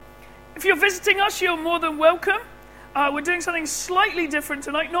If you're visiting us, you're more than welcome. We're doing something slightly different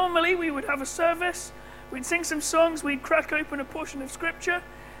tonight. Normally, we would have a service, we'd sing some songs, we'd crack open a portion of Scripture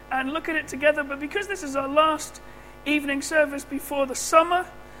and look at it together. But because this is our last evening service before the summer,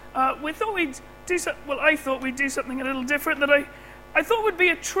 we thought we'd do I thought we'd do something a little different that I thought would be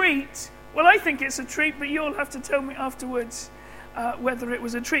a treat. Well, I think it's a treat, but you'll have to tell me afterwards whether it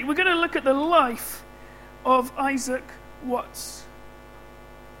was a treat. We're going to look at the life of Isaac Watts.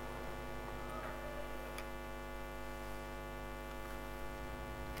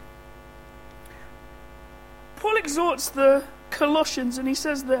 Paul exhorts the Colossians and he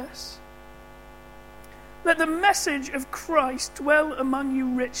says this: "Let the message of Christ dwell among you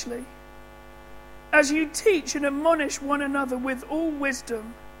richly, as you teach and admonish one another with all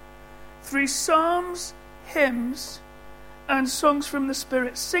wisdom, through psalms, hymns, and songs from the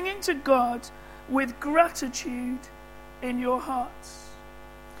Spirit, singing to God with gratitude in your hearts."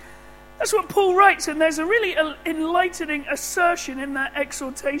 That's what Paul writes, and there's a really enlightening assertion in that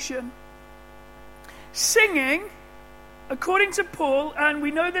exhortation. Singing, according to Paul, and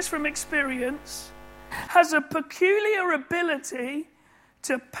we know this from experience, has a peculiar ability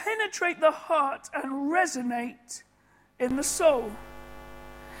to penetrate the heart and resonate in the soul.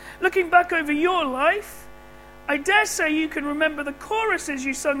 Looking back over your life, I dare say you can remember the choruses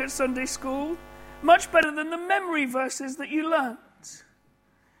you sung at Sunday school much better than the memory verses that you learnt.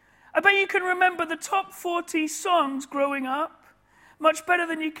 I bet you can remember the top 40 songs growing up much better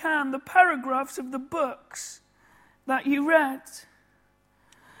than you can the paragraphs of the books that you read.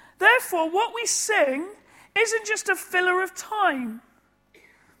 Therefore, what we sing isn't just a filler of time.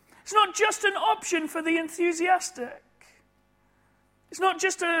 It's not just an option for the enthusiastic. It's not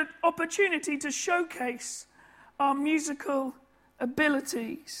just an opportunity to showcase our musical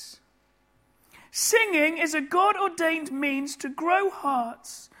abilities. Singing is a God-ordained means to grow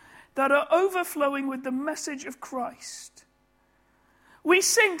hearts that are overflowing with the message of Christ. We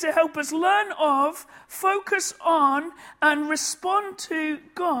sing to help us learn of, focus on, and respond to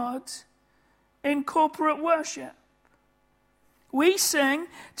God in corporate worship. We sing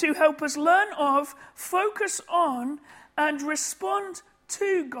to help us learn of, focus on, and respond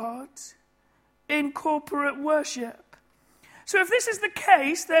to God in corporate worship. So if this is the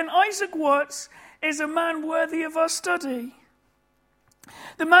case, then Isaac Watts is a man worthy of our study.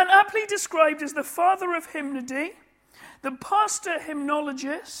 The man aptly described as the father of hymnody, the pastor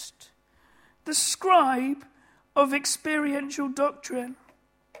hymnologist, the scribe of experiential doctrine.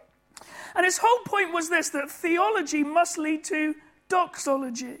 And his whole point was this, that theology must lead to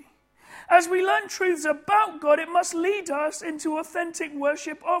doxology. As we learn truths about God, it must lead us into authentic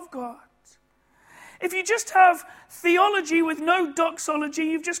worship of God. If you just have theology with no doxology,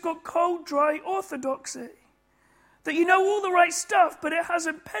 you've just got cold, dry orthodoxy. That you know all the right stuff, but it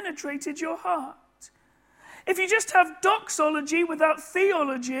hasn't penetrated your heart. If you just have doxology without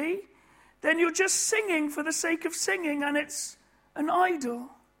theology, then you're just singing for the sake of singing, and it's an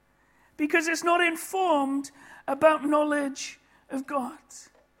idol, because it's not informed about knowledge of God.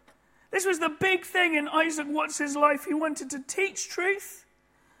 This was the big thing in Isaac Watts' life. He wanted to teach truth,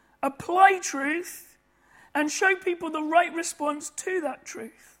 apply truth, and show people the right response to that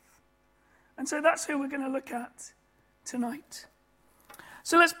truth. And so that's who we're going to look at tonight.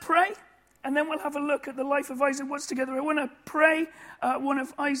 So let's pray, and then we'll have a look at the life of Isaac Watts together. I want to pray one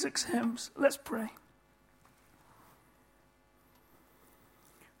of Isaac's hymns. Let's pray.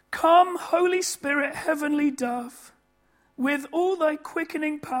 Come, Holy Spirit, heavenly dove, with all thy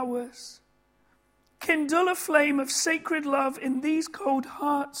quickening powers, kindle a flame of sacred love in these cold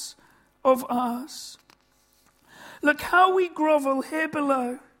hearts of ours. Look how we grovel here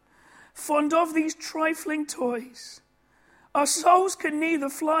below, fond of these trifling toys. Our souls can neither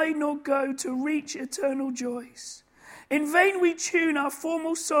fly nor go to reach eternal joys. In vain we tune our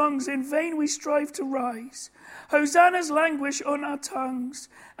formal songs, in vain we strive to rise. Hosannas languish on our tongues,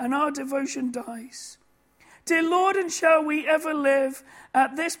 and our devotion dies. Dear Lord, and shall we ever live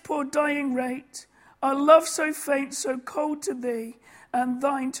at this poor dying rate? Our love so faint, so cold to thee, and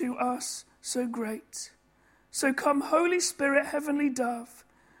thine to us so great. So come, Holy Spirit, heavenly dove,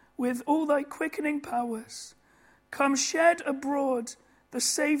 with all thy quickening powers. Come shed abroad the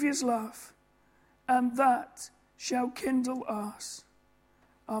Saviour's love, and that shall kindle us.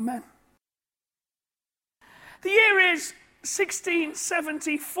 Amen. The year is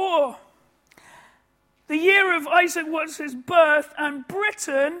 1674, the year of Isaac Watts' birth, and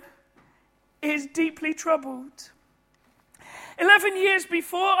Britain is deeply troubled. 11 years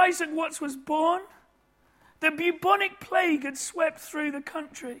before Isaac Watts was born, the bubonic plague had swept through the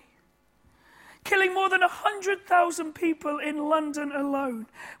country. killing more than 100,000 people in London alone,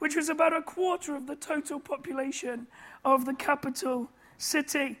 which was about a quarter of the total population of the capital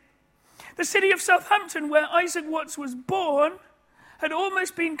city. The city of Southampton, where Isaac Watts was born, had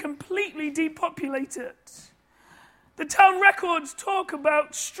almost been completely depopulated. The town records talk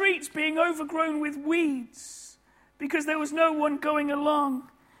about streets being overgrown with weeds because there was no one going along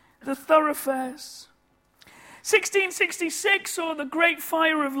the thoroughfares. 1666 saw the Great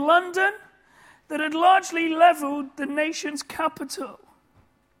Fire of London that had largely leveled the nation's capital.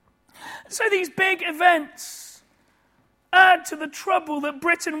 So these big events add to the trouble that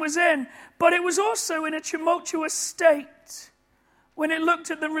Britain was in, but it was also in a tumultuous state when it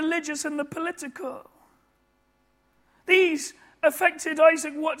looked at the religious and the political. These affected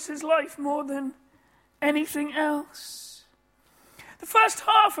Isaac Watts' life more than anything else. The first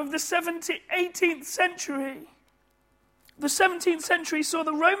half of the 18th century, the 17th century saw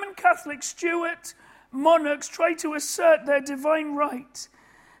the Roman Catholic Stuart monarchs try to assert their divine right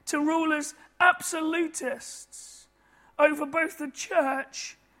to rule as absolutists over both the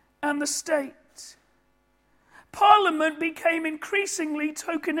church and the state. Parliament became increasingly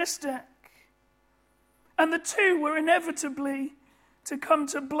tokenistic, and the two were inevitably to come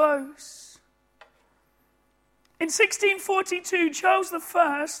to blows. In 1642, Charles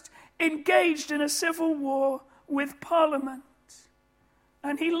I engaged in a civil war with Parliament,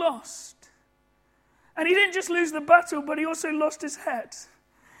 and he lost. And he didn't just lose the battle, but he also lost his head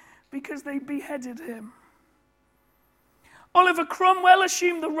because they beheaded him. Oliver Cromwell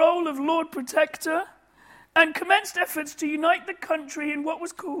assumed the role of Lord Protector and commenced efforts to unite the country in what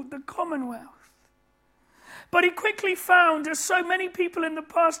was called the Commonwealth. But he quickly found, as so many people in the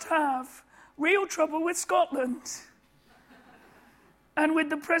past have, real trouble with Scotland and with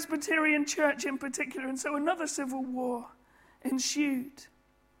the Presbyterian Church in particular, and so another civil war ensued.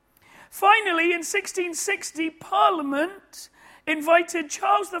 Finally, in 1660, Parliament invited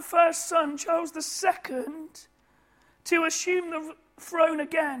Charles I's son, Charles II, to assume the throne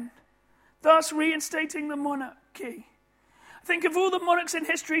again, thus reinstating the monarchy. I think of all the monarchs in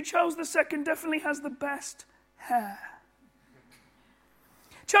history, Charles II definitely has the best hair.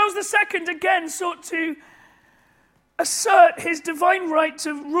 Charles II again sought to assert his divine right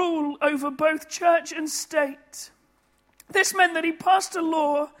to rule over both church and state. This meant that he passed a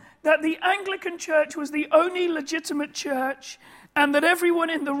law that the Anglican Church was the only legitimate church and that everyone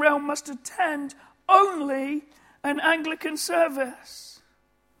in the realm must attend only an Anglican service.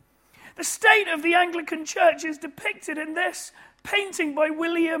 The state of the Anglican Church is depicted in this painting by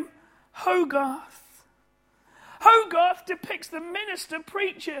William Hogarth. Hogarth depicts the minister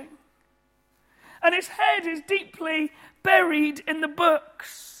preaching, and his head is deeply buried in the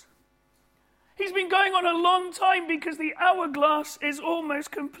books. He's been going on a long time because the hourglass is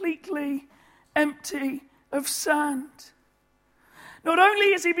almost completely empty of sand. Not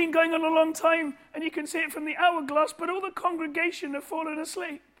only has he been going on a long time, and you can see it from the hourglass, but all the congregation have fallen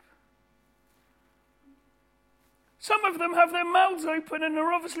asleep. Some of them have their mouths open and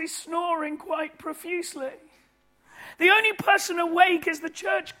are obviously snoring quite profusely. The only person awake is the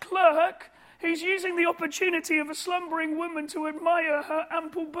church clerk, who's using the opportunity of a slumbering woman to admire her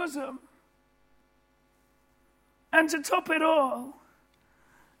ample bosom. And to top it all,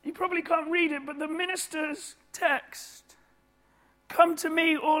 you probably can't read it, but the minister's text, "Come to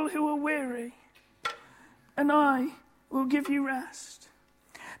me, all who are weary, and I will give you rest."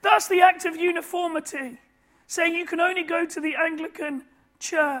 Thus the act of uniformity, saying you can only go to the Anglican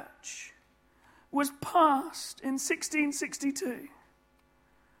Church, was passed in 1662.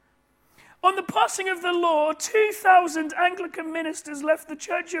 On the passing of the law, 2,000 Anglican ministers left the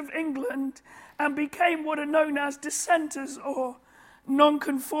Church of England and became what are known as dissenters or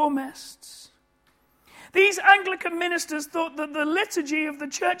nonconformists. These Anglican ministers thought that the liturgy of the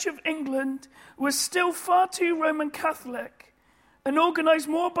Church of England was still far too Roman Catholic and organized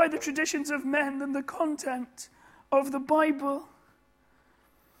more by the traditions of men than the content of the Bible.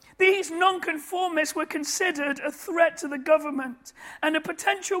 These nonconformists were considered a threat to the government and a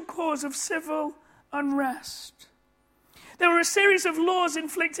potential cause of civil unrest. There were a series of laws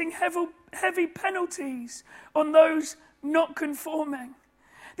inflicting heavy penalties on those not conforming.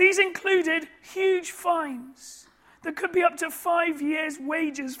 These included huge fines that could be up to 5 years'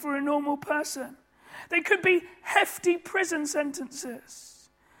 wages for a normal person. They could be hefty prison sentences.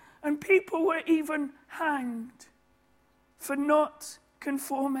 And people were even hanged for not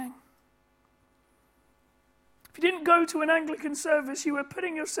conforming. If you didn't go to an Anglican service, you were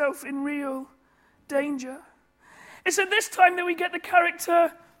putting yourself in real danger. It's at this time that we get the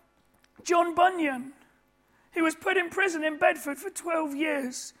character John Bunyan, who was put in prison in Bedford for 12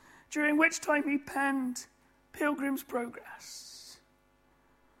 years during which time he penned Pilgrim's Progress.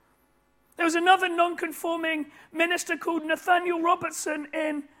 There was another non-conforming minister called Nathaniel Robertson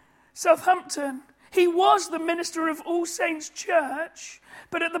in Southampton. He was the minister of All Saints Church,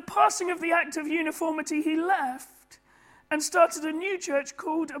 but at the passing of the Act of Uniformity, he left and started a new church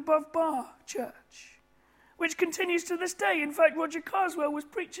called Above Bar Church, which continues to this day. In fact, Roger Carswell was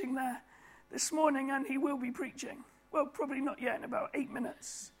preaching there this morning, and he will be preaching. Well, probably not yet, in about 8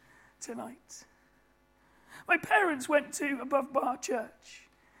 minutes tonight. My parents went to Above Bar Church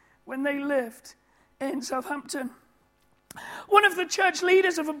when they lived in Southampton. One of the church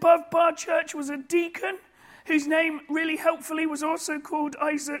leaders of Above Bar Church was a deacon whose name really helpfully was also called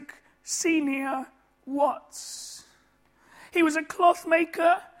Isaac Senior Watts. He was a cloth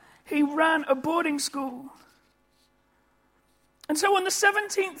maker. He ran a boarding school. And so on the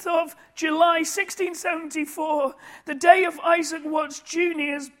 17th of July, 1674, the day of Isaac Watts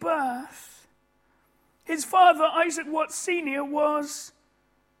Jr.'s birth, his father, Isaac Watts Sr., was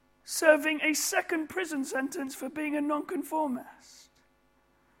serving a second prison sentence for being a nonconformist.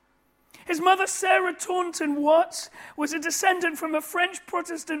 His mother, Sarah Taunton Watts, was a descendant from a French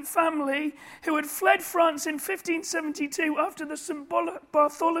Protestant family who had fled France in 1572 after the St.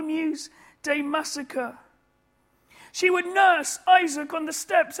 Bartholomew's Day massacre. She would nurse Isaac on the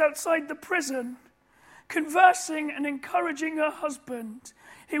steps outside the prison, conversing and encouraging her husband,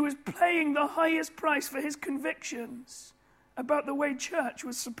 who was paying the highest price for his convictions about the way church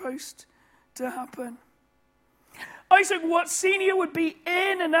was supposed to happen. Isaac Watts Sr. would be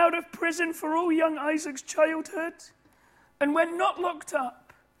in and out of prison for all young Isaac's childhood, and when not locked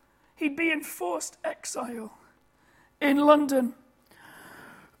up, he'd be in forced exile in London.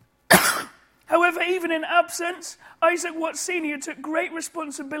 However, even in absence, Isaac Watts Sr. took great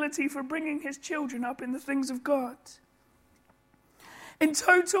responsibility for bringing his children up in the things of God. In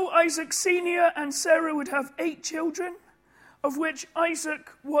total, Isaac Sr. and Sarah would have 8 children, of which Isaac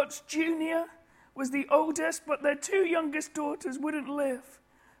Watts Jr. was the oldest, but their 2 youngest daughters wouldn't live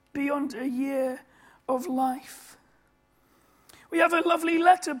beyond a year of life. We have a lovely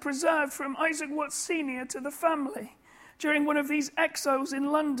letter preserved from Isaac Watts Sr. to the family during one of these exiles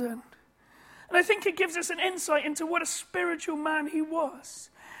in London. And I think it gives us an insight into what a spiritual man he was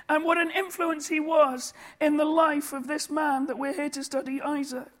and what an influence he was in the life of this man that we're here to study,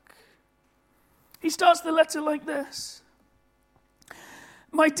 Isaac. He starts the letter like this.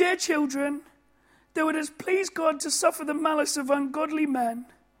 My dear children, though it has pleased God to suffer the malice of ungodly men,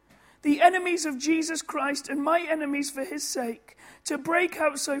 the enemies of Jesus Christ and my enemies for his sake, to break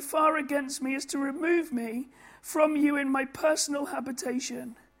out so far against me as to remove me from you in my personal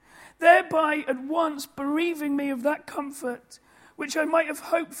habitation, thereby at once bereaving me of that comfort which I might have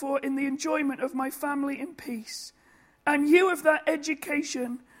hoped for in the enjoyment of my family in peace, and you of that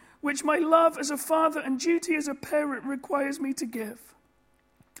education which my love as a father and duty as a parent requires me to give.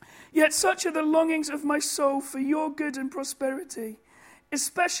 Yet such are the longings of my soul for your good and prosperity,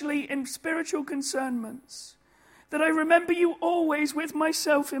 especially in spiritual concernments, that I remember you always with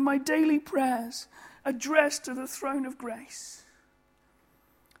myself in my daily prayers, addressed to the throne of grace.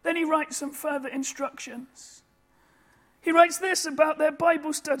 Then he writes some further instructions. He writes this about their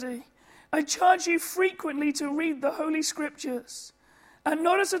Bible study. I charge you frequently to read the Holy Scriptures, and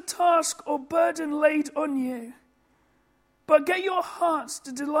not as a task or burden laid on you, but get your hearts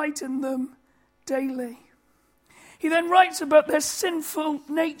to delight in them daily. He then writes about their sinful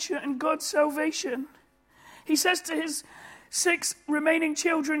nature and God's salvation. He says to his 6 remaining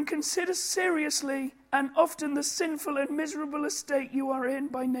children, consider seriously and often the sinful and miserable estate you are in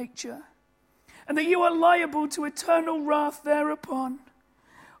by nature, and that you are liable to eternal wrath thereupon.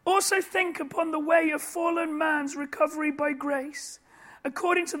 Also think upon the way of fallen man's recovery by grace,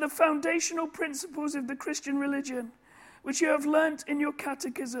 according to the foundational principles of the Christian religion, which you have learnt in your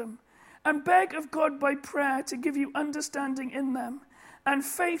catechism, and beg of God by prayer to give you understanding in them, and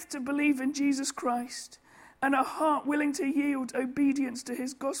faith to believe in Jesus Christ, and a heart willing to yield obedience to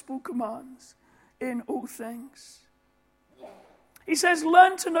his gospel commands in all things. He says,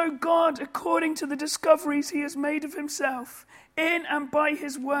 learn to know God according to the discoveries he has made of himself, in and by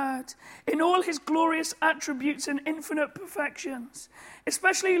his word, in all his glorious attributes and infinite perfections.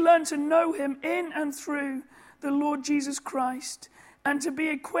 Especially learn to know him in and through the Lord Jesus Christ, and to be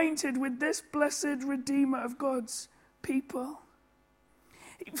acquainted with this blessed Redeemer of God's people.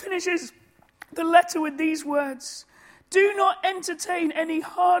 He finishes the letter with these words, do not entertain any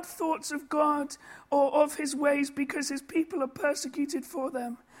hard thoughts of God or of his ways, because his people are persecuted for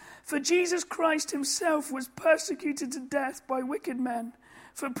them. For Jesus Christ himself was persecuted to death by wicked men,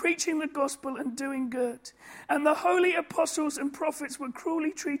 for preaching the gospel and doing good. And the holy apostles and prophets were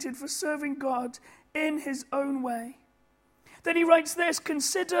cruelly treated for serving God in his own way. Then he writes this,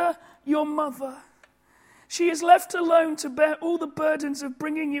 consider your mother. She is left alone to bear all the burdens of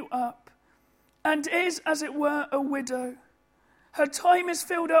bringing you up, and is, as it were, a widow. Her time is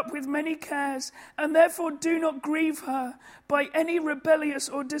filled up with many cares, and therefore do not grieve her by any rebellious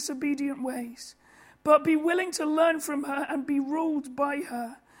or disobedient ways, but be willing to learn from her and be ruled by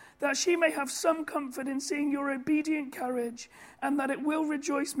her, that she may have some comfort in seeing your obedient carriage, and that it will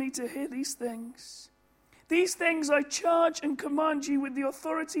rejoice me to hear these things. These things I charge and command you with the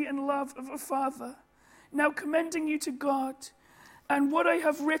authority and love of a father, now commending you to God, and what I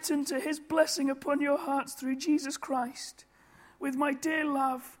have written to his blessing upon your hearts through Jesus Christ, with my dear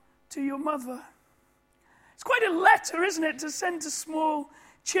love to your mother. It's quite a letter, isn't it, to send to small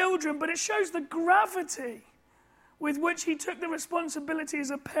children, but it shows the gravity with which he took the responsibility as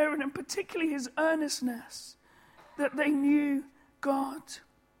a parent, and particularly his earnestness that they knew God.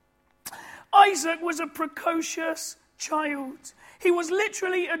 Isaac was a precocious child. He was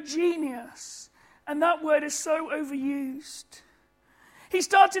literally a genius, and that word is so overused. He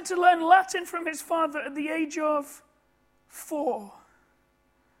started to learn Latin from his father at the age of 4.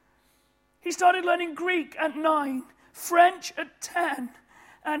 He started learning Greek at 9, French at 10,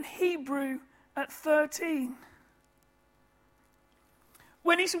 and Hebrew at 13.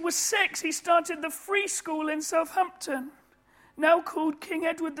 When he was 6, he started the free school in Southampton, now called King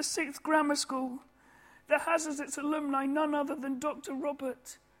Edward VI Grammar School, that has as its alumni none other than Dr.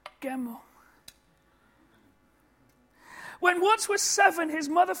 Robert Gemmell. When Watts was 7, his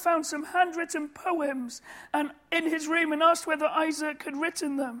mother found some handwritten poems in his room and asked whether Isaac had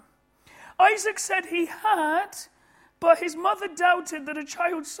written them. Isaac said he had, but his mother doubted that a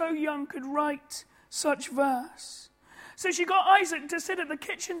child so young could write such verse. So she got Isaac to sit at the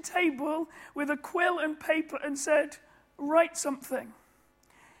kitchen table with a quill and paper and said, write something.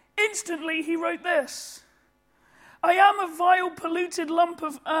 Instantly he wrote this: I am a vile, polluted lump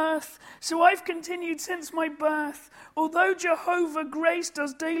of earth, so I've continued since my birth. Although Jehovah grace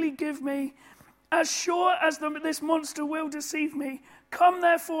does daily give me, as sure as this monster will deceive me, come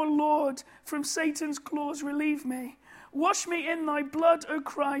therefore, Lord, from Satan's claws relieve me. Wash me in thy blood, O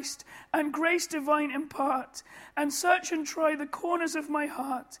Christ, and grace divine impart, and search and try the corners of my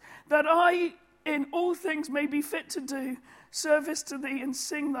heart, that I in all things may be fit to do service to thee and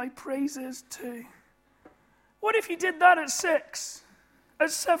sing thy praises too. What if he did that at 6,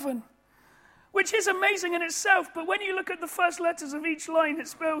 at 7? Which is amazing in itself, but when you look at the first letters of each line, it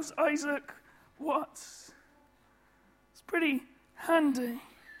spells Isaac Watts. It's pretty handy.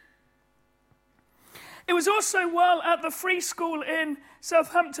 It was also while at the free school in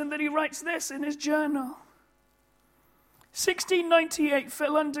Southampton that he writes this in his journal. 1698,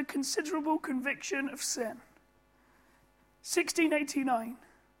 fell under considerable conviction of sin. 1689,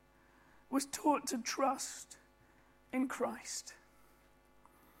 was taught to trust in Christ.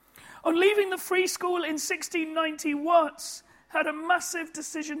 On leaving the free school in 1690, Watts had a massive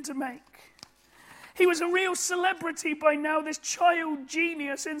decision to make. He was a real celebrity by now, this child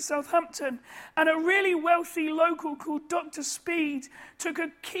genius in Southampton, and a really wealthy local called Dr. Speed took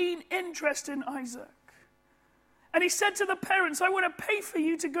a keen interest in Isaac. And he said to the parents, I want to pay for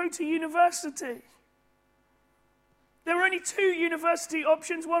you to go to university. There were only 2 university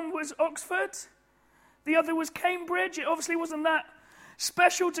options. One was Oxford. The other was Cambridge. It obviously wasn't that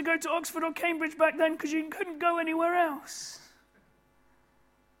special to go to Oxford or Cambridge back then because you couldn't go anywhere else.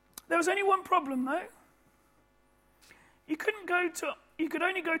 There was only one problem, though. You could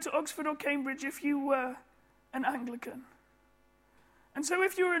only go to Oxford or Cambridge if you were an Anglican. And so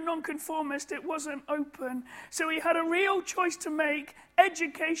if you were a nonconformist, it wasn't open. So he had a real choice to make,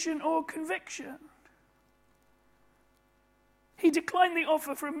 education or conviction. He declined the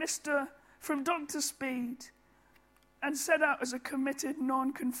offer from Dr. Speed and set out as a committed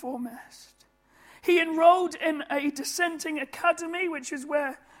nonconformist. He enrolled in a dissenting academy, which is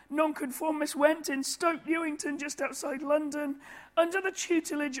where nonconformists went, in Stoke Newington, just outside London, under the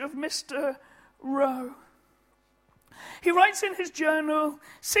tutelage of Mr. Rowe. He writes in his journal,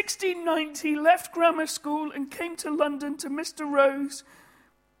 1690, left grammar school and came to London to Mr. Rowe's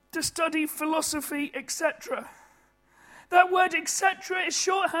to study philosophy, etc. That word etc. is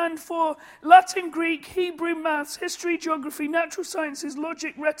shorthand for Latin, Greek, Hebrew, maths, history, geography, natural sciences,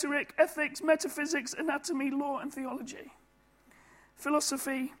 logic, rhetoric, ethics, metaphysics, anatomy, law, and theology.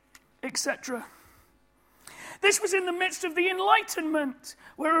 Philosophy, etc. This was in the midst of the Enlightenment,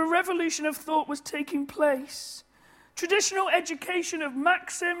 where a revolution of thought was taking place. Traditional education of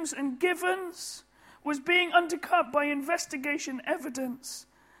maxims and givens was being undercut by investigation, evidence,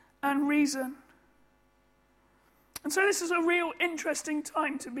 and reason. And so this is a real interesting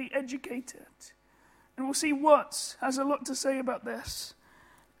time to be educated. And we'll see Watts has a lot to say about this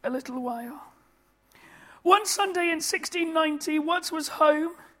a little while. One Sunday in 1690, Watts was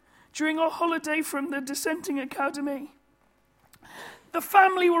home during a holiday from the dissenting academy. The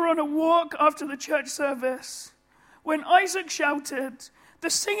family were on a walk after the church service when Isaac shouted,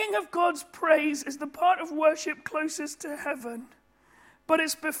 "The singing of God's praise is the part of worship closest to heaven, but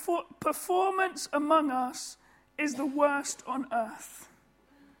its performance among us is the worst on earth."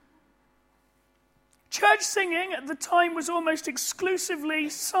 Church singing at the time was almost exclusively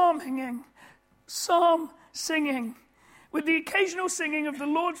psalm singing, with the occasional singing of the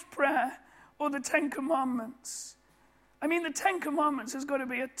Lord's Prayer or the Ten Commandments. I mean, the Ten Commandments has got to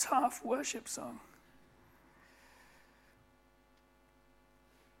be a tough worship song.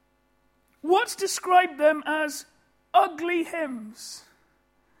 Watts described them as ugly hymns,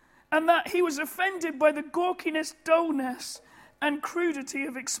 and that he was offended by the gawkiness, dullness, and crudity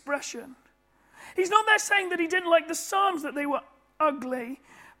of expression. He's not there saying that he didn't like the Psalms, that they were ugly,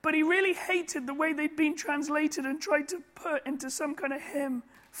 but he really hated the way they'd been translated and tried to put into some kind of hymn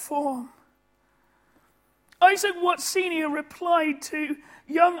form. Isaac Watts Sr. replied to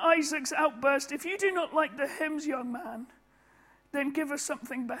young Isaac's outburst, "If you do not like the hymns, young man, then give us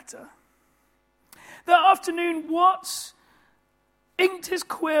something better." That afternoon, Watts inked his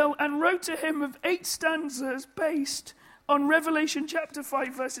quill and wrote a hymn of 8 stanzas based on Revelation chapter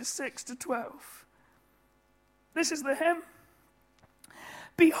 5, verses 6 to 12. This is the hymn.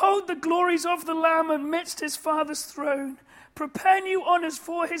 "Behold the glories of the Lamb amidst his Father's throne. Prepare new honors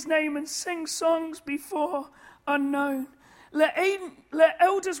for his name and sing songs before unknown. Let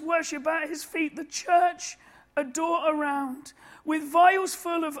elders worship at his feet, the church adore around, with vials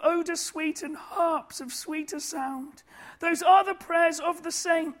full of odor sweet and harps of sweeter sound. Those are the prayers of the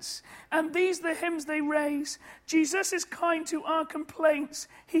saints, and these the hymns they raise. Jesus is kind to our complaints.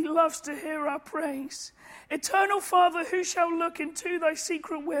 He loves to hear our praise. Eternal Father, who shall look into thy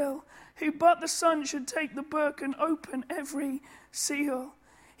secret will? Who but the Son should take the book and open every seal?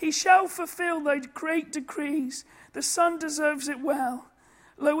 He shall fulfill thy great decrees. The Son deserves it well.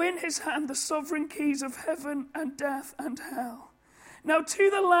 Lo, in his hand the sovereign keys of heaven and death and hell. Now to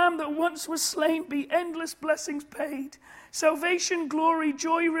the Lamb that once was slain be endless blessings paid. Salvation, glory,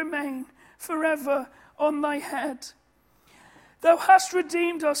 joy remain forever on thy head. Thou hast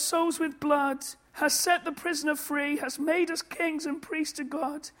redeemed our souls with blood, hast set the prisoner free, hast made us kings and priests to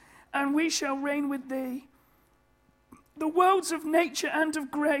God, and we shall reign with thee. The worlds of nature and of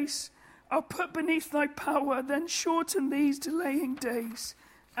grace are put beneath thy power, then shorten these delaying days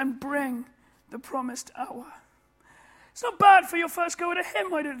and bring the promised hour." It's not bad for your first go at a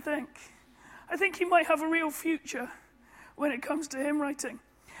hymn, I don't think. I think he might have a real future when it comes to hymn writing.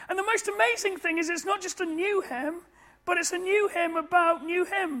 And the most amazing thing is it's not just a new hymn, but it's a new hymn about new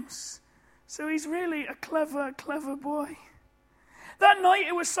hymns. So he's really a clever, clever boy. That night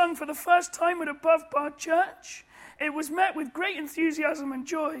it was sung for the first time at Above Bar Church. It was met with great enthusiasm and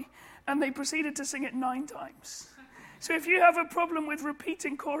joy, and they proceeded to sing it 9 times. So if you have a problem with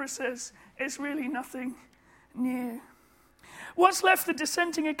repeating choruses, it's really nothing new. Watts left the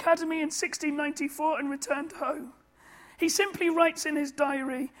dissenting academy in 1694 and returned home. He simply writes in his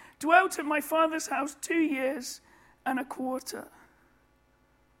diary, "Dwelt at my father's house 2 years and a quarter."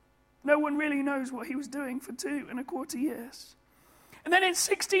 No one really knows what he was doing for 2 1/4 years. And then in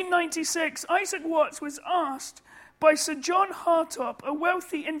 1696, Isaac Watts was asked by Sir John Hartop, a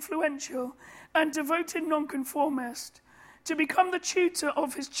wealthy, influential, and devoted nonconformist, to become the tutor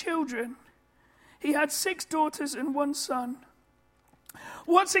of his children. He had 6 daughters and 1 son.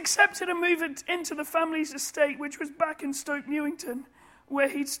 Watts accepted and moved into the family's estate, which was back in Stoke Newington, where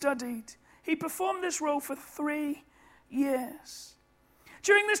he'd studied. He performed this role for 3 years.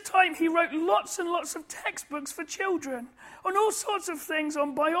 During this time, he wrote lots and lots of textbooks for children on all sorts of things,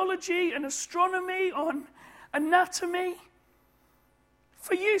 on biology and astronomy, on anatomy,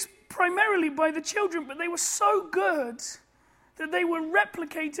 for use primarily by the children, but they were so good that they were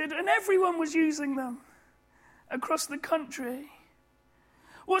replicated and everyone was using them across the country.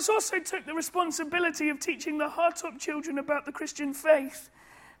 Watts also took the responsibility of teaching the Hartop children about the Christian faith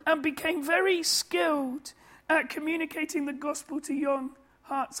and became very skilled at communicating the gospel to young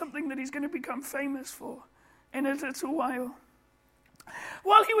hearts, something that he's going to become famous for in a little while.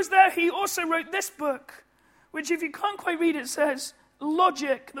 While he was there, he also wrote this book, which if you can't quite read it, says,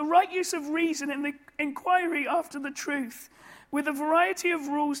 "Logic, the right use of reason in the inquiry after the truth, with a variety of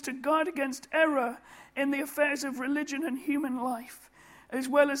rules to guard against error in the affairs of religion and human life, as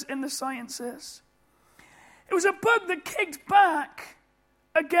well as in the sciences." It was a book that kicked back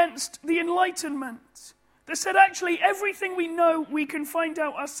against the Enlightenment, that said actually everything we know we can find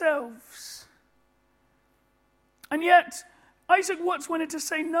out ourselves. And yet, Isaac Watts wanted to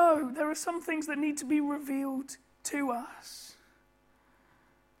say, no, there are some things that need to be revealed to us.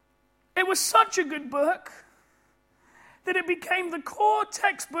 It was such a good book that it became the core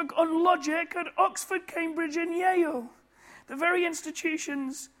textbook on logic at Oxford, Cambridge, and Yale, the very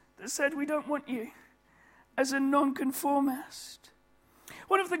institutions that said we don't want you as a nonconformist.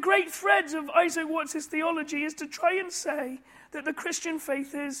 One of the great threads of Isaac Watts' theology is to try and say that the Christian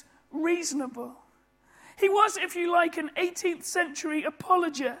faith is reasonable. He was, if you like, an 18th century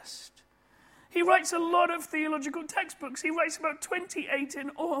apologist. He writes a lot of theological textbooks. He writes about 28 in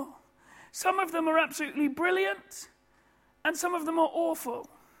all. Some of them are absolutely brilliant, and some of them are awful.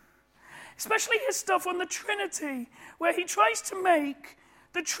 Especially his stuff on the Trinity, where he tries to make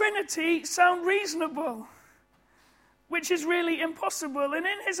the Trinity sound reasonable, which is really impossible. And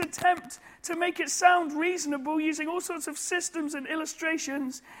in his attempt to make it sound reasonable using all sorts of systems and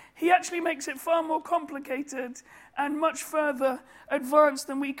illustrations, he actually makes it far more complicated and much further advanced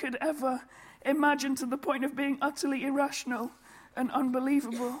than we could ever imagine, to the point of being utterly irrational and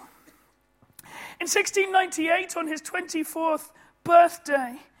unbelievable. In 1698, on his 24th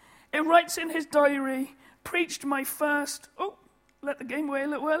birthday, it writes in his diary, preached my first... Oh, let the game away a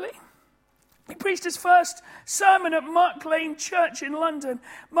little early. He preached his first sermon at Mark Lane Church in London.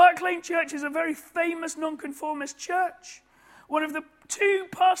 Mark Lane Church is a very famous nonconformist church. One of the two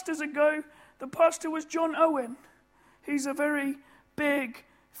pastors ago, the pastor was John Owen. He's a very big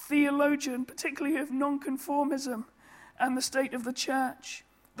theologian, particularly of nonconformism and the state of the church.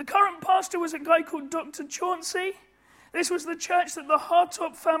 The current pastor was a guy called Dr. Chauncey. This was the church that the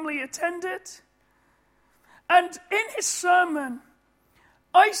Hartop family attended. And in his sermon,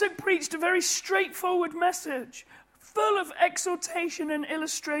 Isaac preached a very straightforward message, full of exhortation and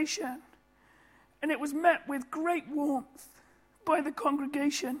illustration. And it was met with great warmth by the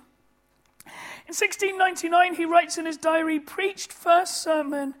congregation. In 1699, he writes in his diary, preached first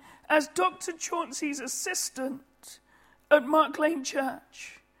sermon as Dr. Chauncey's assistant at Mark Lane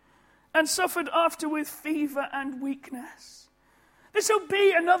Church, and suffered after with fever and weakness. This will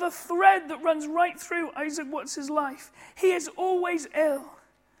be another thread that runs right through Isaac Watts' life. He is always ill.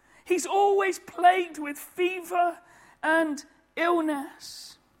 He's always plagued with fever and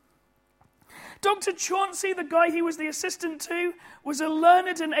illness. Dr. Chauncey, the guy he was the assistant to, was a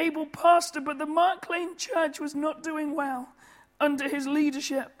learned and able pastor, but the Mark Lane Church was not doing well under his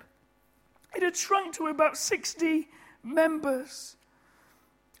leadership. It had shrunk to about 60 members.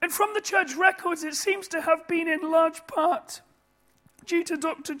 And from the church records, it seems to have been in large part due to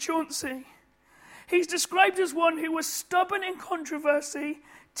Dr. Chauncey. He's described as one who was stubborn in controversy,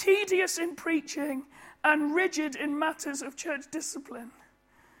 tedious in preaching, and rigid in matters of church discipline.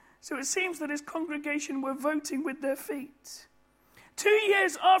 So it seems that his congregation were voting with their feet. 2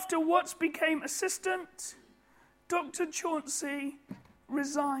 years after Watts became assistant, Dr. Chauncey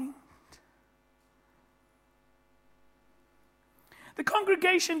resigned. The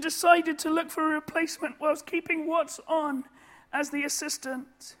congregation decided to look for a replacement whilst keeping Watts on as the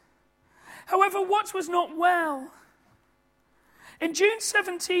assistant. However, Watts was not well. In June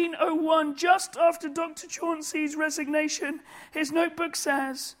 1701, just after Dr. Chauncey's resignation, his notebook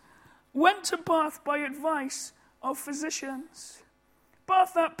says, went to Bath by advice of physicians.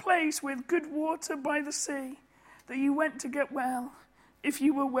 Bath, that place with good water by the sea, that you went to get well if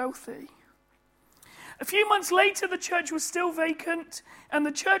you were wealthy. A few months later, the church was still vacant, and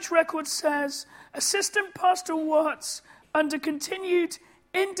the church record says, Assistant Pastor Watts, under continued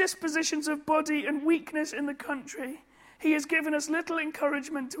indispositions of body and weakness in the country, he has given us little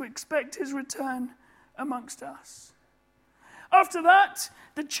encouragement to expect his return amongst us. After that,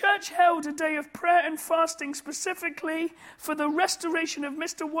 the church held a day of prayer and fasting specifically for the restoration of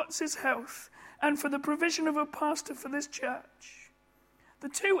Mr. Watts' health and for the provision of a pastor for this church. The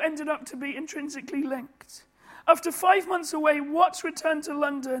two ended up to be intrinsically linked. After 5 months away, Watts returned to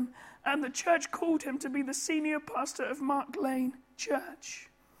London, and the church called him to be the senior pastor of Mark Lane Church.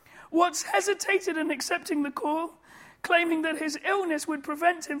 Watts hesitated in accepting the call, claiming that his illness would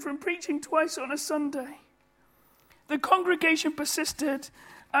prevent him from preaching twice on a Sunday. The congregation persisted,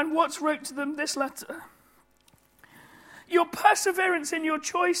 and Watts wrote to them this letter. Your perseverance in your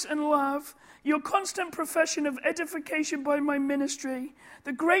choice and love, your constant profession of edification by my ministry,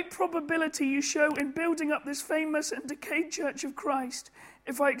 the great probability you show in building up this famous and decayed Church of Christ,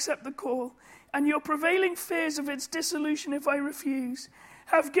 if I accept the call, and your prevailing fears of its dissolution if I refuse,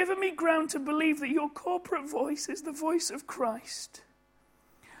 have given me ground to believe that your corporate voice is the voice of Christ.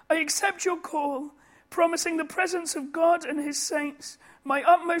 I accept your call, promising the presence of God and his saints, my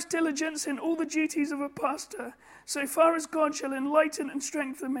utmost diligence in all the duties of a pastor, so far as God shall enlighten and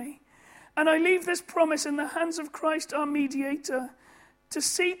strengthen me. And I leave this promise in the hands of Christ our mediator, to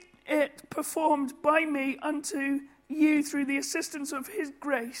see it performed by me unto you through the assistance of his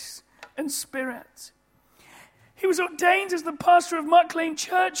grace and spirit. He was ordained as the pastor of Mark Lane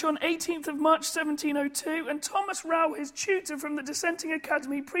Church on 18th of March 1702, and Thomas Rowe, his tutor from the Dissenting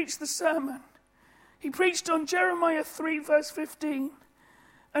Academy, preached the sermon. He preached on Jeremiah 3 verse 15,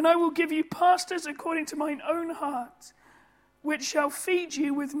 and I will give you pastors according to mine own heart, which shall feed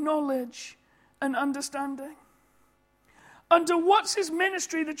you with knowledge and understanding. Under Watts's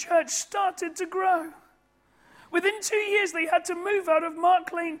ministry, the church started to grow. Within 2 years, they had to move out of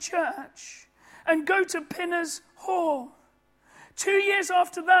Mark Lane Church and go to Pinner's Hall. 2 years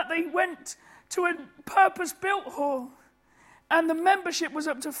after that, they went to a purpose-built hall, and the membership was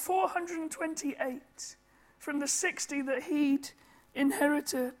up to 428 from the 60 that he'd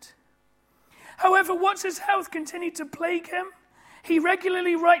inherited. However, Watts's health continued to plague him. He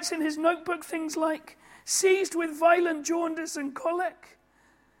regularly writes in his notebook things like, seized with violent jaundice and colic,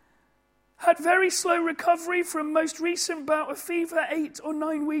 had very slow recovery from most recent bout of fever, 8 or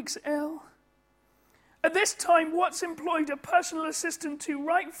 9 weeks ill. At this time, Watts employed a personal assistant to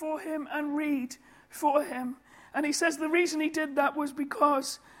write for him and read for him. And he says the reason he did that was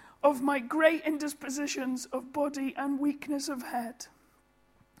because of my great indispositions of body and weakness of head.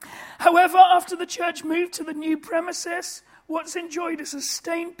 However, after the church moved to the new premises, Watts enjoyed a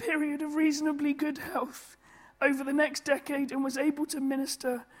sustained period of reasonably good health over the next decade and was able to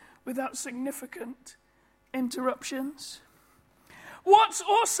minister without significant interruptions. Watts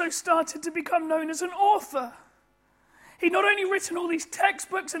also started to become known as an author. He'd not only written all these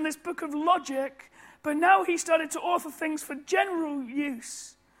textbooks and this book of logic, but now he started to author things for general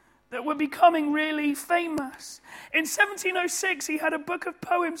use that were becoming really famous. In 1706, he had a book of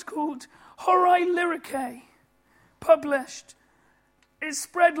poems called Horae Lyricae published. It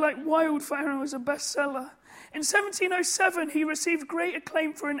spread like wildfire and was a bestseller. In 1707, he received great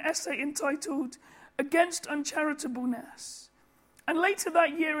acclaim for an essay entitled Against Uncharitableness. And later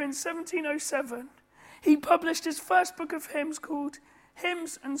that year, in 1707, he published his first book of hymns called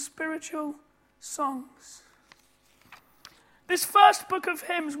Hymns and Spiritual Songs. This first book of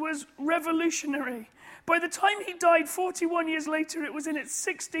hymns was revolutionary. By the time he died 41 years later, it was in its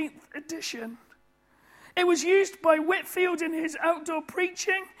 16th edition. It was used by Whitefield in his outdoor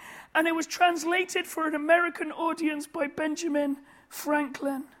preaching, and it was translated for an American audience by Benjamin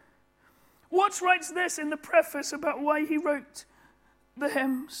Franklin. Watts writes this in the preface about why he wrote the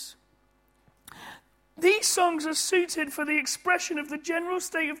hymns. These songs are suited for the expression of the general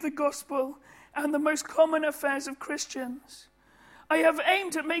state of the gospel and the most common affairs of Christians. I have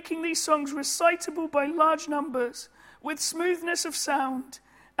aimed at making these songs recitable by large numbers with smoothness of sound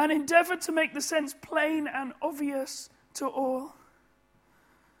and endeavored to make the sense plain and obvious to all.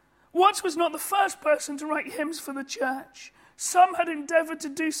 Watts was not the first person to write hymns for the church. Some had endeavored to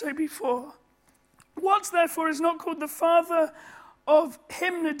do so before. Watts, therefore, is not called the father of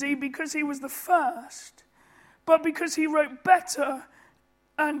hymnody because he was the first, but because he wrote better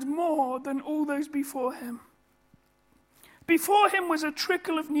and more than all those before him. Before him was a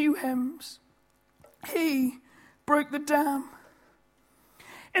trickle of new hymns. He broke the dam.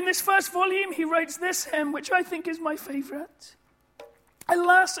 In this first volume, he writes this hymn, which I think is my favorite.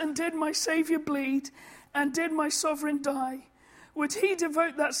 Alas, and did my Saviour bleed, and did my Sovereign die? Would he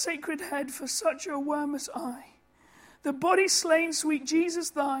devote that sacred head for such a worm as I? The body slain, sweet Jesus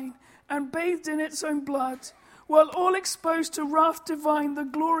thine, and bathed in its own blood, while all exposed to wrath divine, the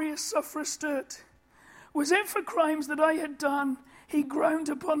glorious sufferer stood. Was it for crimes that I had done, he groaned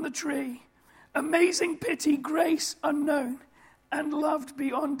upon the tree? Amazing pity, grace unknown, and loved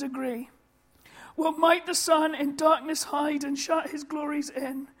beyond degree. What might the sun in darkness hide and shut his glories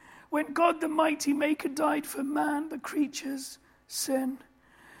in, when God the mighty Maker died for man, the creature's sin?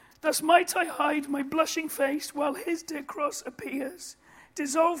 Thus might I hide my blushing face while his dear cross appears,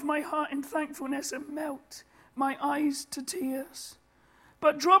 dissolve my heart in thankfulness and melt my eyes to tears.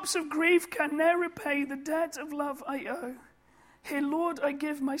 But drops of grief can ne'er repay the debt of love I owe. Here, Lord, I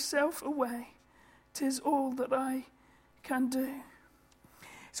give myself away. 'Tis all that I can do.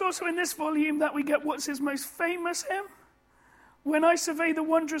 It's also in this volume that we get what's his most famous hymn, When I Survey the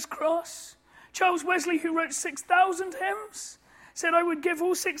Wondrous Cross. Charles Wesley, who wrote 6,000 hymns, said, I would give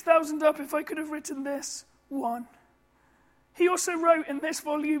all 6,000 up if I could have written this one. He also wrote in this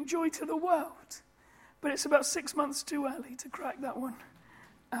volume, Joy to the World, but it's about 6 months too early to crack that one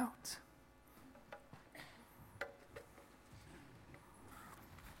out.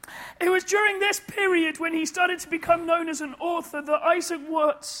 It was during this period when he started to become known as an author that Isaac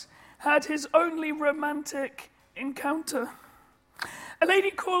Watts had his only romantic encounter. A lady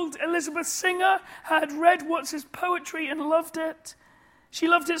called Elizabeth Singer had read Watts's poetry and loved it. She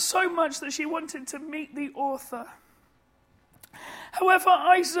loved it so much that she wanted to meet the author. However,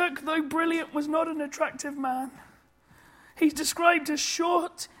 Isaac, though brilliant, was not an attractive man. He's described as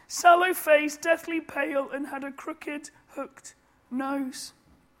short, sallow-faced, deathly pale, and had a crooked, hooked nose.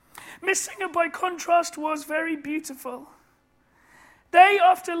 Miss Singer, by contrast, was very beautiful. They,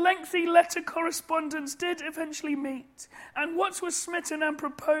 after lengthy letter correspondence, did eventually meet, and Watts was smitten and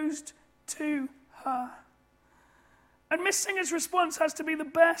proposed to her. And Miss Singer's response has to be the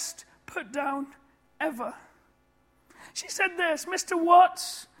best put down ever. She said this, "Mr.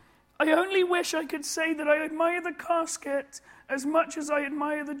 Watts, I only wish I could say that I admire the casket as much as I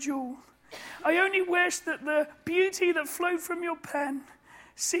admire the jewel. I only wish that the beauty that flowed from your pen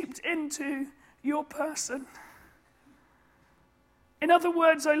seeped into your person. In other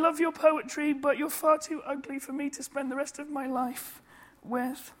words, I love your poetry, but you're far too ugly for me to spend the rest of my life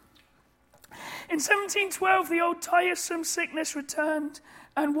with." In 1712, the old tiresome sickness returned,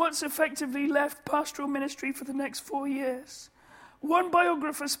 and Watts effectively left pastoral ministry for the next 4 years. One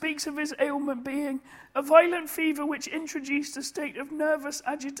biographer speaks of his ailment being a violent fever which introduced a state of nervous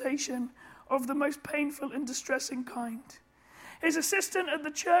agitation of the most painful and distressing kind. His assistant at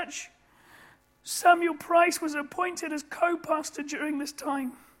the church, Samuel Price, was appointed as co-pastor during this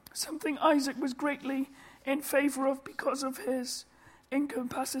time, something Isaac was greatly in favor of because of his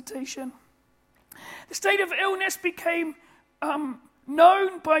incapacitation. The state of illness became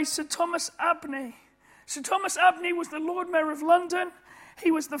known by Sir Thomas Abney. Sir Thomas Abney was the Lord Mayor of London. He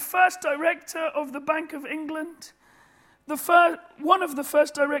was the first director of the Bank of England, one of the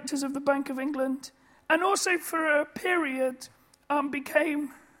first directors of the Bank of England, and also for a period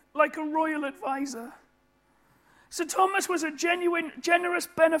became like a royal advisor. Sir Thomas was a genuine, generous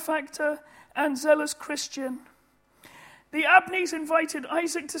benefactor and zealous Christian. The Abneys invited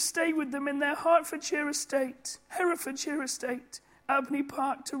Isaac to stay with them in their Herefordshire estate, Abney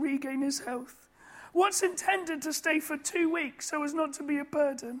Park, to regain his health. Watts intended to stay for 2 weeks so as not to be a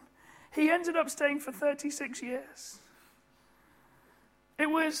burden. He ended up staying for 36 years. It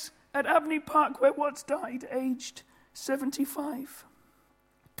was at Abney Park where Watts died, aged 75.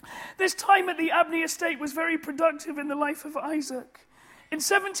 This time at the Abney estate was very productive in the life of Isaac. In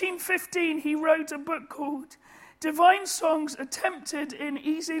 1715, he wrote a book called Divine Songs Attempted in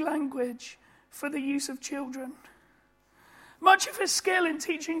Easy Language for the Use of Children. Much of his skill in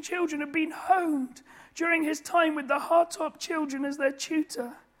teaching children had been honed during his time with the Hartop children as their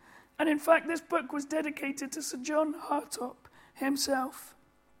tutor. And in fact, this book was dedicated to Sir John Hartop himself.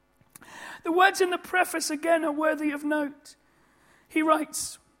 The words in the preface again are worthy of note. He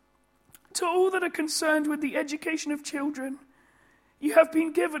writes, "To all that are concerned with the education of children, you have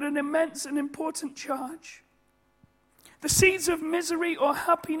been given an immense and important charge. The seeds of misery or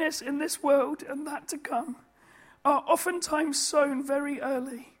happiness in this world and that to come are oftentimes sown very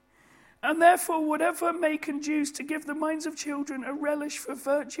early, and therefore whatever may conduce to give the minds of children a relish for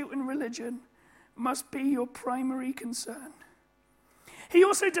virtue and religion must be your primary concern." He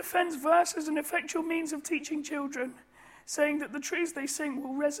also defends verse as an effectual means of teaching children, saying that the truths they sing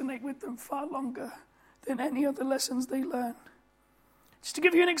will resonate with them far longer than any other lessons they learn. Just to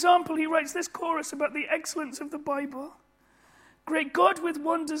give you an example, he writes this chorus about the excellence of the Bible. "Great God, with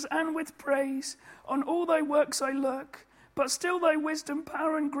wonders and with praise, on all thy works I look, but still thy wisdom,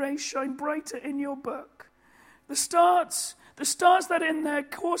 power, and grace shine brighter in your book. The stars that in their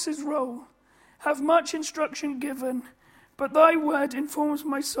courses roll, have much instruction given, but thy word informs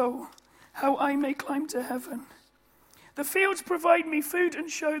my soul, how I may climb to heaven. The fields provide me food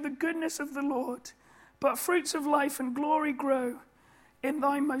and show the goodness of the Lord, but fruits of life and glory grow in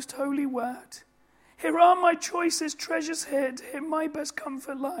thy most holy word. Here are my choicest treasures hid, here my best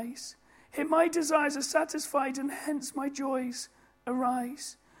comfort lies. Here my desires are satisfied, and hence my joys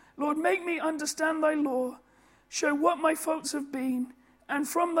arise. Lord, make me understand thy law, show what my faults have been, and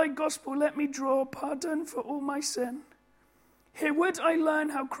from thy gospel let me draw pardon for all my sin. Here would I learn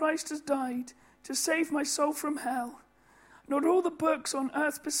how Christ has died to save my soul from hell. Not all the books on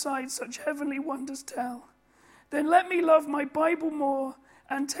earth besides such heavenly wonders tell. Then let me love my Bible more,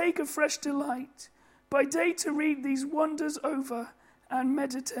 and take a fresh delight by day to read these wonders over and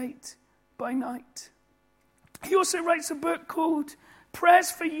meditate by night." He also writes a book called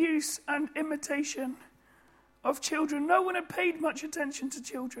Prayers for Use and Imitation of Children. No one had paid much attention to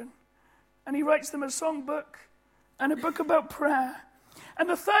children. And he writes them a songbook and a book about prayer. And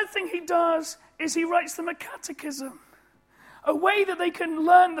the third thing he does is he writes them a catechism. a way that they can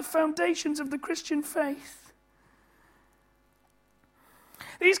learn the foundations of the Christian faith.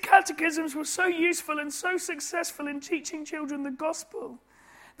 These catechisms were so useful and so successful in teaching children the gospel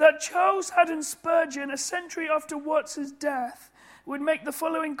that Charles Haddon Spurgeon, a century after Watts's death, would make the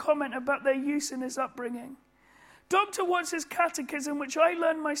following comment about their use in his upbringing. Dr. Watts's catechism, which I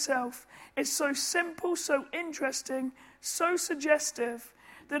learned myself, is so simple, so interesting, so suggestive,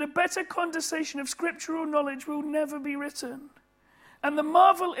 that a better condensation of scriptural knowledge will never be written. And the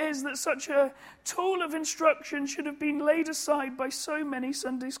marvel is that such a tool of instruction should have been laid aside by so many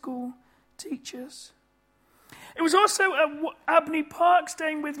Sunday school teachers. It was also at Abney Park,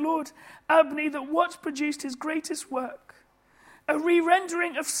 staying with Lord Abney, that Watts produced his greatest work, a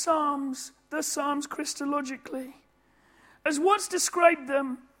re-rendering of Psalms, the Psalms Christologically. As Watts described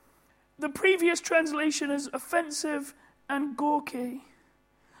them, the previous translation as offensive and gawky.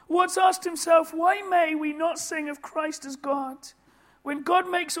 Watts asked himself, why may we not sing of Christ as God? When God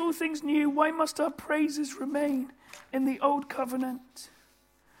makes all things new, why must our praises remain in the old covenant?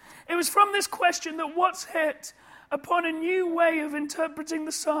 It was from this question that Watts hit upon a new way of interpreting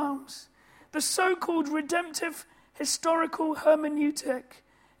the Psalms, the so-called redemptive historical hermeneutic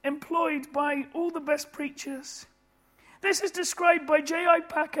employed by all the best preachers. This is described by J.I.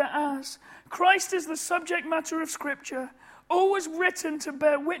 Packer as, Christ is the subject matter of Scripture, always written to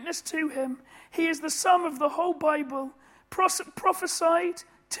bear witness to him. He is the sum of the whole Bible, prophesied,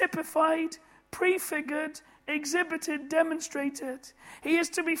 typified, prefigured, exhibited, demonstrated. He is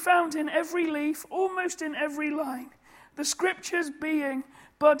to be found in every leaf, almost in every line, the Scriptures being,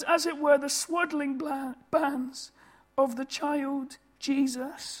 but as it were, the swaddling bands of the child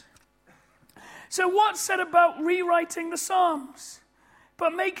Jesus. So Watts said about rewriting the Psalms,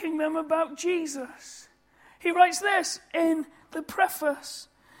 but making them about Jesus. He writes this in the preface,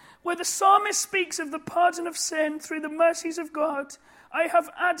 where the psalmist speaks of the pardon of sin through the mercies of God, I have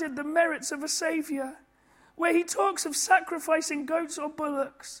added the merits of a Saviour. Where he talks of sacrificing goats or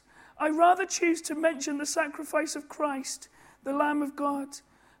bullocks, I rather choose to mention the sacrifice of Christ, the Lamb of God.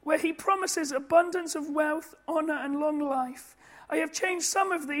 Where he promises abundance of wealth, honor, and long life, I have changed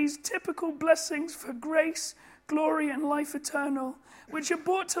some of these typical blessings for grace, glory, and life eternal, which are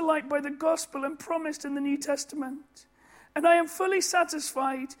brought to light by the gospel and promised in the New Testament. And I am fully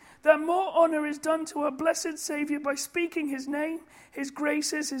satisfied that more honor is done to our blessed Savior by speaking his name, his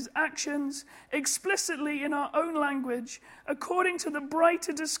graces, his actions, explicitly in our own language, according to the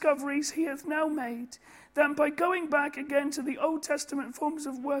brighter discoveries he hath now made, than by going back again to the Old Testament forms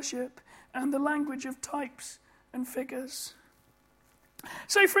of worship and the language of types and figures.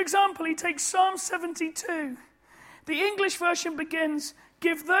 So, for example, he takes Psalm 72. The English version begins,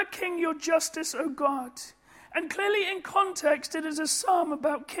 Give the king your justice, O God. And clearly in context, it is a psalm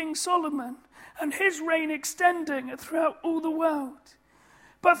about King Solomon and his reign extending throughout all the world.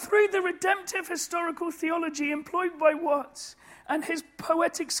 But through the redemptive historical theology employed by Watts and his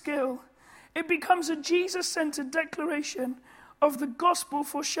poetic skill, it becomes a Jesus-centered declaration of the gospel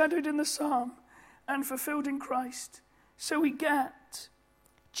foreshadowed in the psalm and fulfilled in Christ. So we get,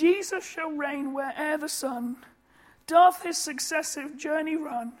 Jesus shall reign where'er the sun doth his successive journey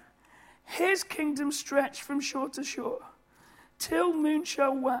run, his kingdom stretch from shore to shore, till moon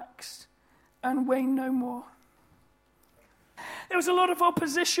shall wax and wane no more. There was a lot of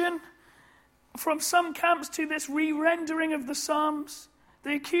opposition from some camps to this re-rendering of the Psalms.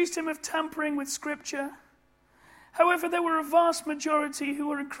 They accused him of tampering with Scripture. However, there were a vast majority who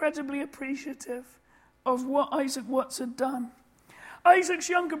were incredibly appreciative of what Isaac Watts had done. Isaac's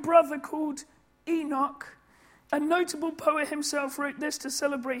younger brother, called Enoch, a notable poet himself, wrote this to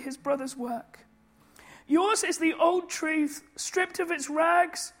celebrate his brother's work. Yours is the old truth, stripped of its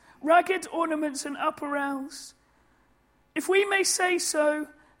rags, ragged ornaments and apparels. If we may say so,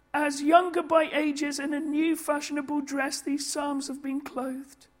 as younger by ages in a new fashionable dress, these psalms have been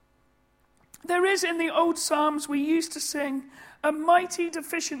clothed. There is in the old psalms we used to sing a mighty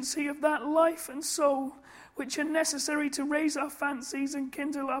deficiency of that life and soul which are necessary to raise our fancies and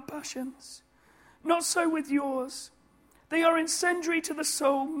kindle our passions. Not so with yours. They are incendiary to the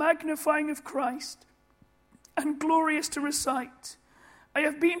soul, magnifying of Christ, and glorious to recite. I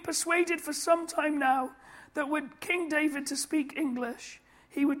have been persuaded for some time now that were King David to speak English,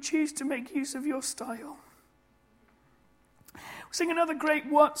 he would choose to make use of your style. We'll sing another great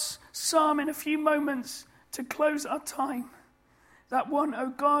Watts psalm in a few moments to close our time. That one, O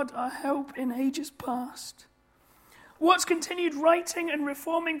God, our help in ages past. Watts continued writing and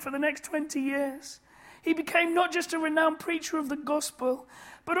reforming for the next 20 years. He became not just a renowned preacher of the gospel,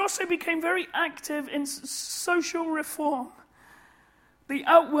 but also became very active in social reform, the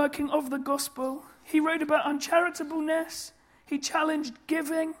outworking of the gospel. He wrote about uncharitableness. He challenged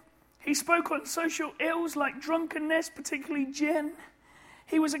giving. He spoke on social ills like drunkenness, particularly gin.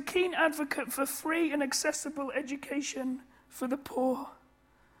 He was a keen advocate for free and accessible education for the poor.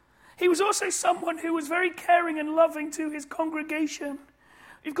 He was also someone who was very caring and loving to his congregation.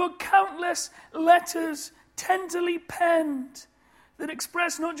 We've got countless letters tenderly penned that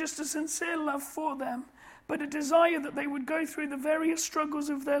express not just a sincere love for them, but a desire that they would go through the various struggles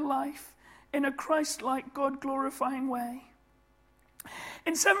of their life in a Christ-like, God-glorifying way.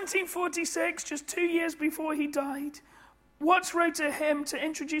 In 1746, just 2 years before he died, Watts wrote a hymn to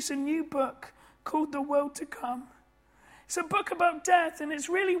introduce a new book called The World to Come. It's a book about death, and it's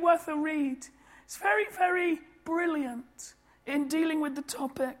really worth a read. It's very, very brilliant in dealing with the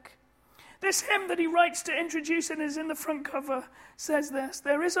topic. This hymn that he writes to introduce and is in the front cover says this: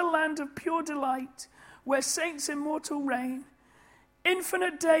 "There is a land of pure delight where saints immortal reign.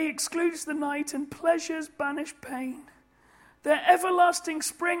 Infinite day excludes the night and pleasures banish pain. Their everlasting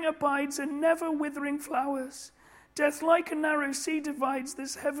spring abides and never withering flowers. Death like a narrow sea divides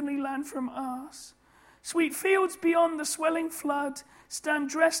this heavenly land from ours. Sweet fields beyond the swelling flood stand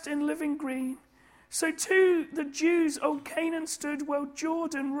dressed in living green. So too the Jews old Canaan stood while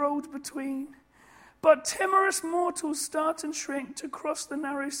Jordan rolled between. But timorous mortals start and shrink to cross the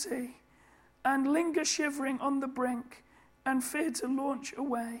narrow sea, and linger shivering on the brink, and fear to launch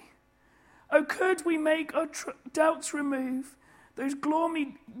away. Oh, could we make our doubts remove, those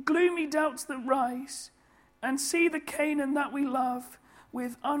gloomy doubts that rise, and see the Canaan that we love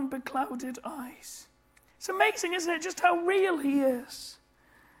with unbeclouded eyes." It's amazing, isn't it, just how real he is.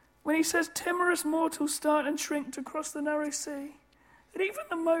 When he says timorous mortals start and shrink to cross the narrow sea, that even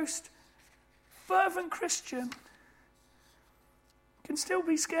the most fervent Christian can still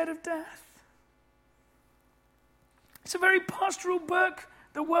be scared of death. It's a very pastoral book,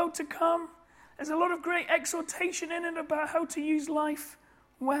 The World to Come. There's a lot of great exhortation in it about how to use life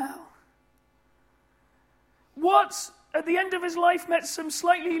well. Watts, at the end of his life, met some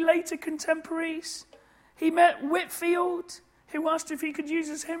slightly later contemporaries. He met Whitefield, who asked if he could use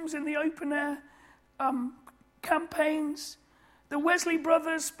his hymns in the open-air campaigns. The Wesley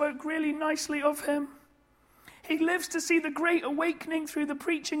brothers spoke really nicely of him. He lives to see the Great Awakening through the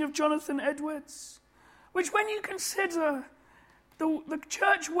preaching of Jonathan Edwards, which, when you consider the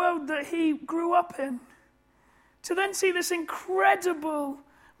church world that he grew up in, to then see this incredible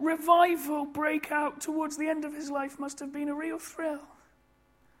revival break out towards the end of his life must have been a real thrill.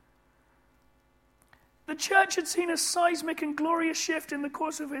 The church had seen a seismic and glorious shift in the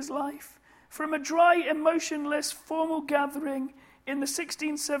course of his life, from a dry, emotionless, formal gathering in the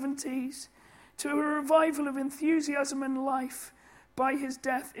 1670s to a revival of enthusiasm and life by his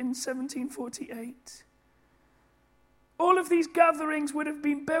death in 1748. All of these gatherings would have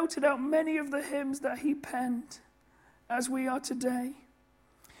been belted out many of the hymns that he penned, as we are today.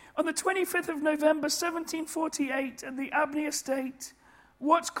 On the 25th of November 1748, at the Abney Estate,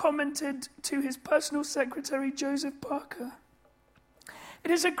 Watts commented to his personal secretary, Joseph Parker,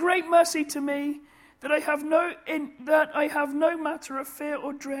 "It is a great mercy to me that I have no matter of fear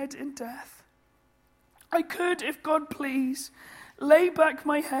or dread in death. I could, if God please, lay back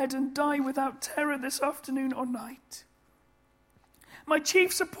my head and die without terror this afternoon or night. My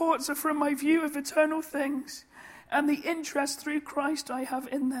chief supports are from my view of eternal things and the interest through Christ I have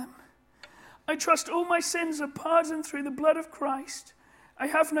in them. I trust all my sins are pardoned through the blood of Christ. I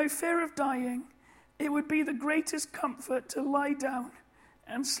have no fear of dying. It would be the greatest comfort to lie down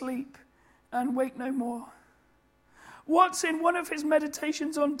and sleep and wake no more." Watts, in one of his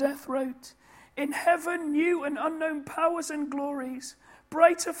meditations on death, wrote, "In heaven, new and unknown powers and glories,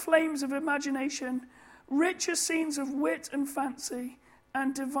 brighter flames of imagination, richer scenes of wit and fancy,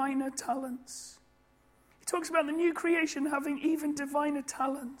 and diviner talents." He talks about the new creation having even diviner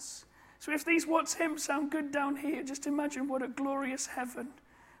talents. So if these Watts hymns sound good down here, just imagine what a glorious heaven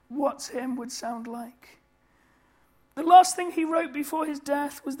Watts' hymn would sound like. The last thing he wrote before his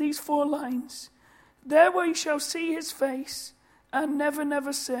death was these 4 lines: "There we shall see his face and never,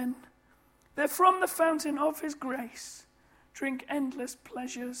 never sin. There from the fountain of his grace drink endless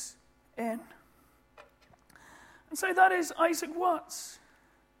pleasures in." And so that is Isaac Watts.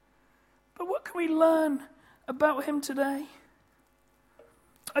 But what can we learn about him today?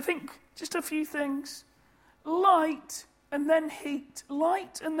 I think just a few things. Light and then heat.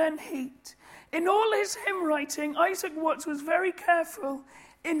 Light and then heat. In all his hymn writing, Isaac Watts was very careful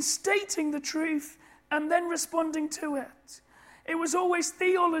in stating the truth and then responding to it. It was always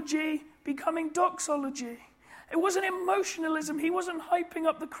theology becoming doxology. It wasn't emotionalism. He wasn't hyping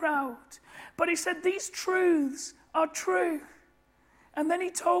up the crowd. But he said these truths are true. And then he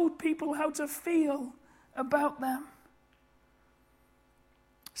told people how to feel about them.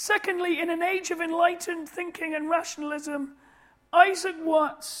 Secondly, in an age of enlightened thinking and rationalism, Isaac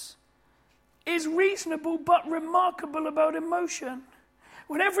Watts is reasonable but remarkable about emotion.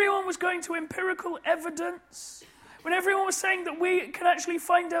 When everyone was going to empirical evidence, when everyone was saying that we can actually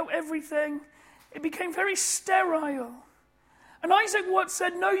find out everything, it became very sterile. And Isaac Watts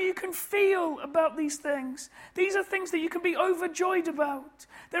said, no, you can feel about these things. These are things that you can be overjoyed about.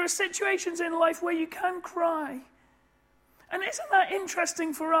 There are situations in life where you can cry. And isn't that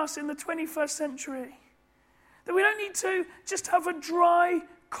interesting for us in the 21st century? That we don't need to just have a dry,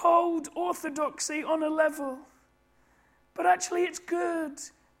 cold orthodoxy on a level. But actually it's good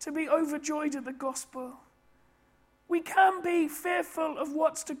to be overjoyed at the gospel. We can be fearful of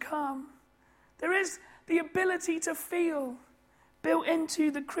what's to come. There is the ability to feel built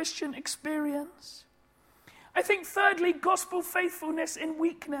into the Christian experience. I think thirdly, gospel faithfulness in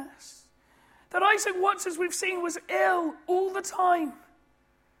weakness. That Isaac Watts, as we've seen, was ill all the time.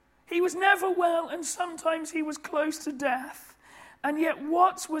 He was never well, and sometimes he was close to death. And yet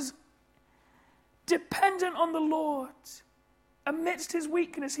Watts was dependent on the Lord. Amidst his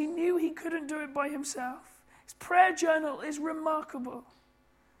weakness, he knew he couldn't do it by himself. His prayer journal is remarkable.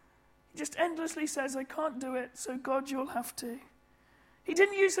 He just endlessly says, I can't do it, so God, you'll have to. He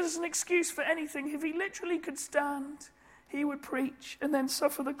didn't use it as an excuse for anything. If he literally could stand, he would preach and then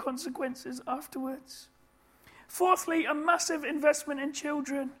suffer the consequences afterwards. Fourthly, a massive investment in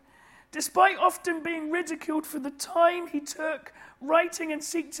children. Despite often being ridiculed for the time he took writing and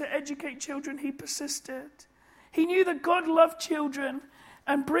seek to educate children, he persisted. He knew that God loved children,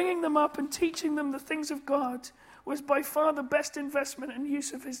 and bringing them up and teaching them the things of God was by far the best investment and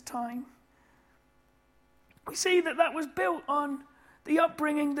use of his time. We see that was built on the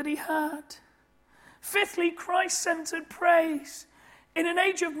upbringing that he had. Fifthly, Christ-centered praise. In an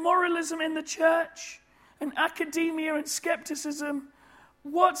age of moralism in the church and academia and skepticism,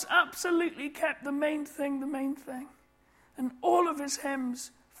 Watts absolutely kept the main thing. And all of his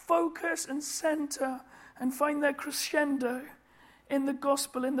hymns focus and center and find their crescendo in the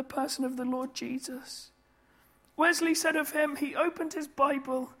gospel, in the person of the Lord Jesus. Wesley said of him, he opened his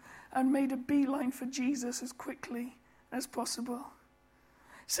Bible and made a beeline for Jesus as quickly as possible.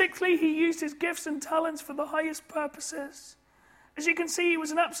 Sixthly, he used his gifts and talents for the highest purposes. As you can see, he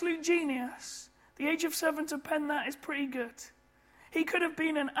was an absolute genius. The age of 7 to pen that is pretty good. He could have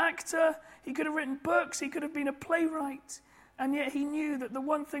been an actor, he could have written books, he could have been a playwright, and yet he knew that the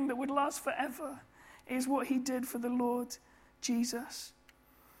one thing that would last forever is what he did for the Lord Jesus.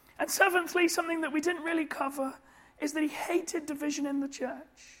 And seventhly, something that we didn't really cover, is that he hated division in the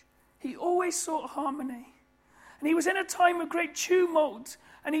church. He always sought harmony. And he was in a time of great tumult,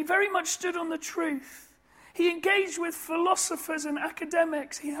 and he very much stood on the truth. He engaged with philosophers and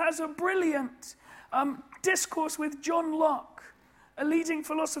academics. He has a brilliant discourse with John Locke, a leading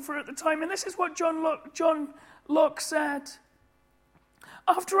philosopher at the time. And this is what John Locke said.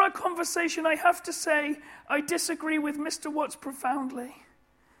 After our conversation, I have to say I disagree with Mr. Watts profoundly,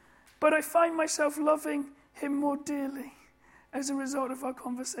 but I find myself loving him more dearly as a result of our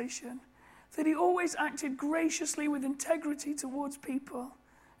conversation. That he always acted graciously with integrity towards people,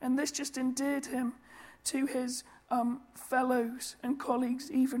 and this just endeared him to his fellows and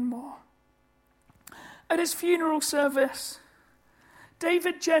colleagues even more. At his funeral service,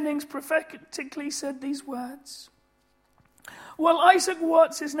 David Jennings prophetically said these words: while Isaac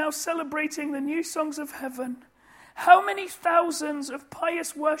Watts is now celebrating the new songs of heaven, how many thousands of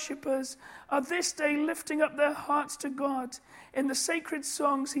pious worshippers are this day lifting up their hearts to God in the sacred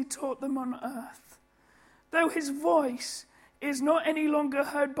songs he taught them on earth? Though his voice is not any longer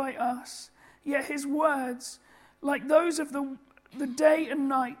heard by us, yet his words, like those of the day and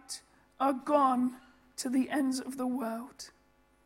night, are gone to the ends of the world.